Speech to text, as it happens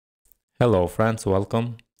Hello friends,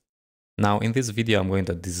 welcome. Now in this video I'm going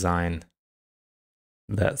to design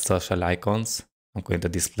the social icons. I'm going to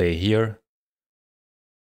display here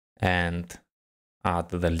and add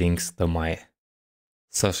the links to my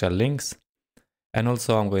social links. And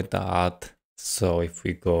also I'm going to add, so if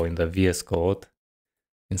we go in the VS Code,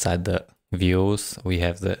 inside the views we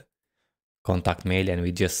have the contact mail and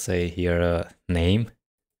we just say here name.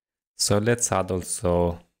 So let's add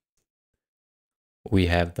also, we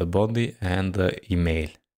have the body and the email.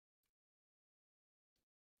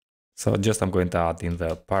 So just I'm going to add in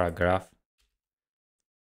the paragraph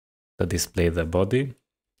to display the body.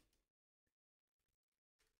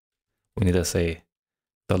 We need to say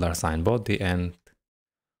 $body, and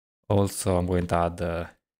also I'm going to add the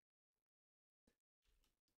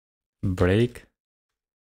break,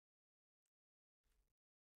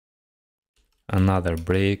 another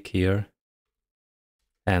break here,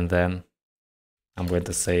 and then I'm going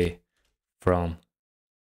to say from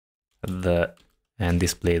the and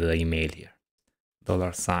display the email here,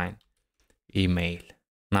 $email.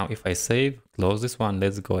 Now if I save, close this one,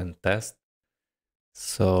 let's go and test.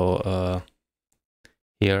 So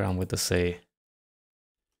here I'm going to say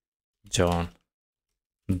John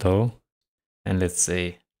Doe, and let's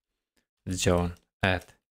say john@doe.com,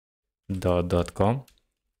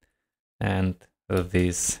 and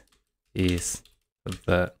this is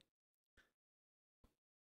the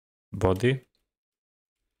body.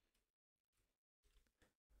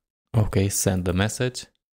 Okay, send the message.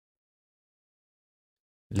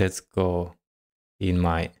 Let's go in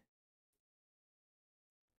my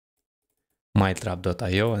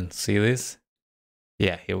mytrap.io and see this.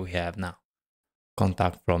 Yeah, here we have now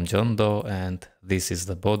contact from John Doe, and this is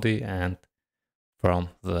the body and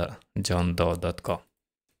from the johndoe.com.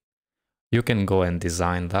 You can go and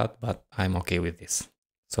design that, but I'm okay with this.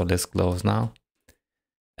 So let's close now.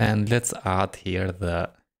 And let's add here the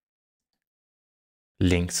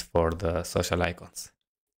links for the social icons.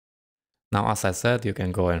 Now, as I said, you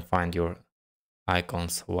can go and find your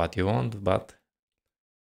icons what you want, but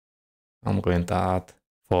I'm going to add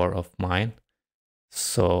 4 of mine.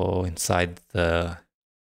 So inside the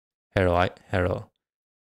hero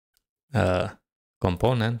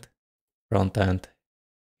component, front end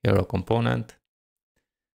hero component,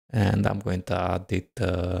 and I'm going to add it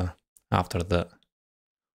after the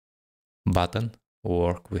button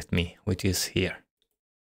work with me, which is here.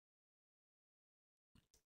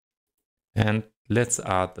 And let's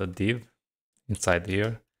add a div inside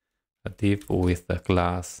here, a div with a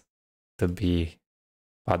class to be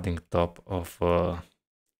padding top of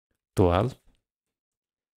 12,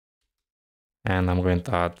 and I'm going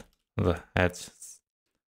to add the edge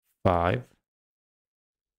 5,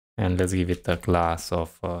 and let's give it a class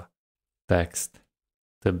of text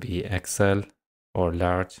to be XL or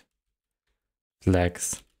large,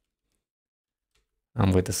 flex.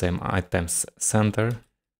 I'm going to say items center,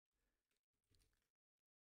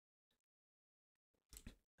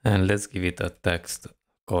 and let's give it a text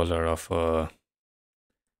color of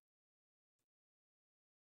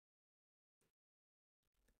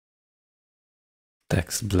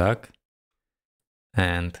text black,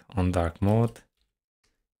 and on dark mode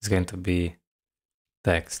it's going to be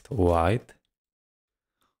text white.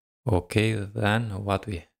 Okay, then what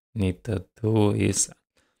we need to do is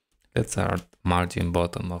let's add margin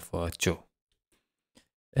bottom of 2,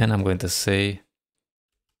 and I'm going to say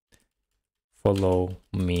follow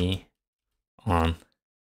me on.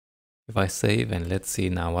 If I save and let's see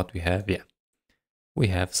now what we have. Yeah, we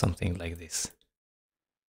have something like this.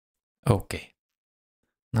 Okay,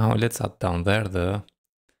 now let's add down there the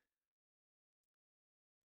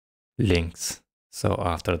links. So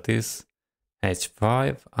after this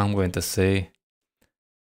h5, I'm going to say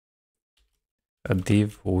a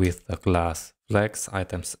div with the class flex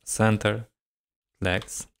items center,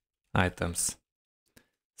 flex items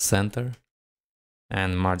center,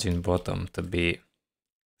 and margin bottom to be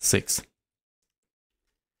 6.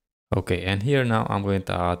 Okay, and here now I'm going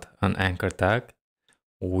to add an anchor tag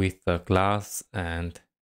with the class and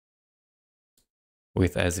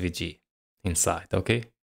with SVG inside. Okay,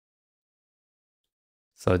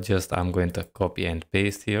 so just I'm going to copy and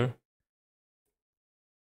paste here,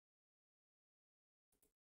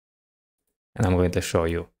 and I'm going to show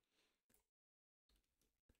you.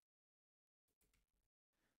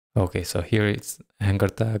 Okay, so here it's anchor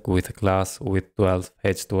tag with a class with 12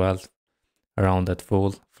 h12 rounded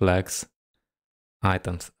full flex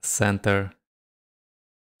items center,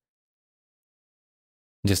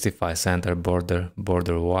 justify center border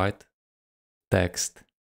white, text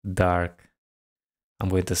dark. I'm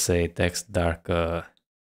going to say text dark or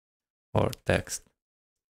text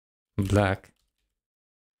black,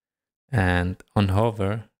 and on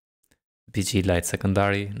hover, BG light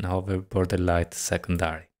secondary, and hover border light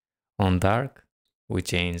secondary. On dark, we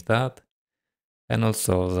changed that, and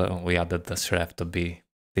also we added the shref to be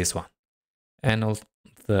this one, and also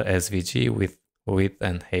the SVG with width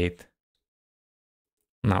and height.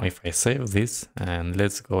 Now if I save this and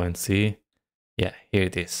let's go and see, yeah, here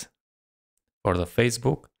it is for the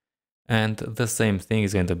Facebook, and the same thing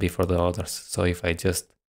is going to be for the others. So if I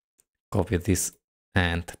just copy this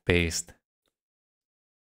and paste,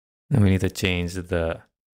 then we need to change the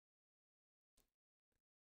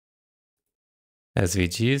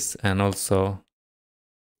SVGs and also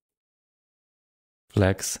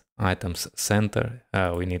flex items center.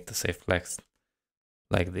 We need to say flex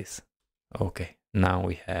like this. Okay, now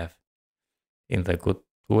we have in the good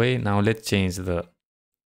way. Now let's change the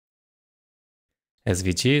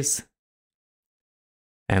SVGs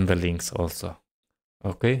and the links also.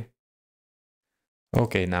 Okay.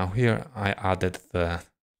 Okay, now here I added the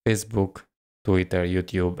Facebook, Twitter,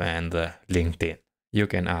 YouTube, and LinkedIn. You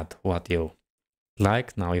can add what you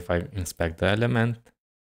like. Now if I inspect the element,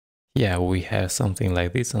 yeah, we have something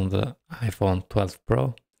like this on the iPhone 12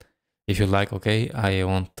 Pro. If you like, okay, I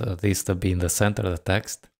want this to be in the center of the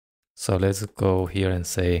text. So let's go here and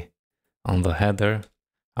say on the header,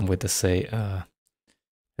 I'm going to say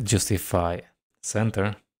justify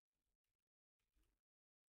center.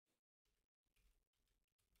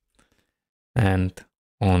 And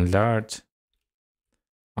on large,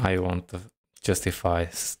 I want to justify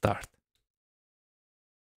start.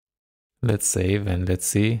 Let's save and let's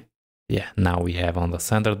see. Yeah, now we have on the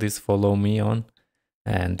center this follow me on.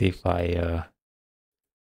 And if I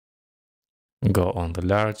go on the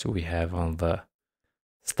large, we have on the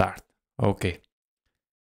start. Okay.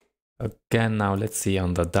 Again, now let's see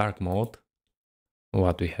on the dark mode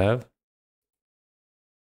what we have.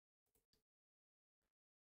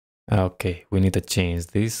 Okay, we need to change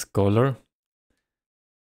this color.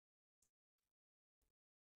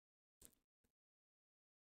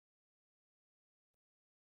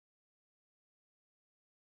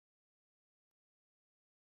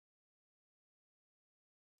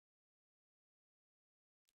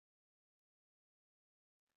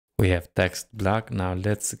 We have text black. Now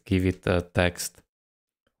let's give it a text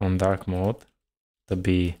on dark mode to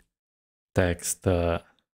be text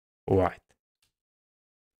white.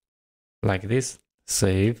 Like this,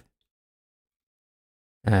 save.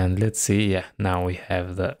 And let's see, yeah, now we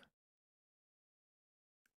have the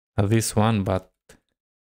this one, but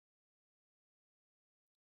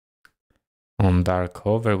on dark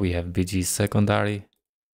hover we have BG secondary.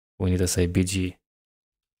 We need to say BG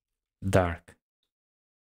dark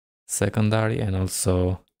secondary, and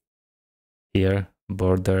also here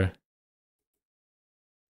border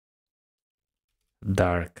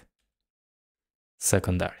dark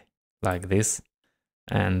secondary, like this.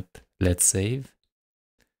 And let's save.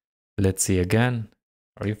 Let's see again,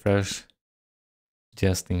 refresh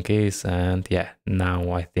just in case, and yeah,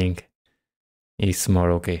 now I think it's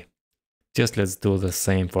more okay. Just let's do the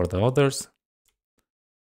same for the others.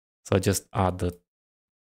 So just add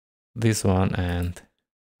this one, and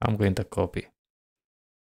I'm going to copy.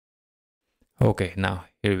 Okay, now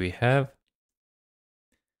here we have,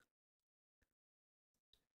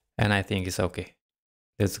 and I think it's okay.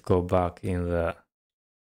 Let's go back in the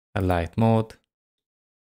light mode.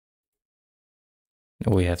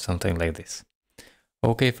 We have something like this.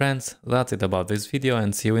 Okay friends, that's it about this video,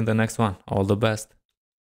 and see you in the next one. All the best.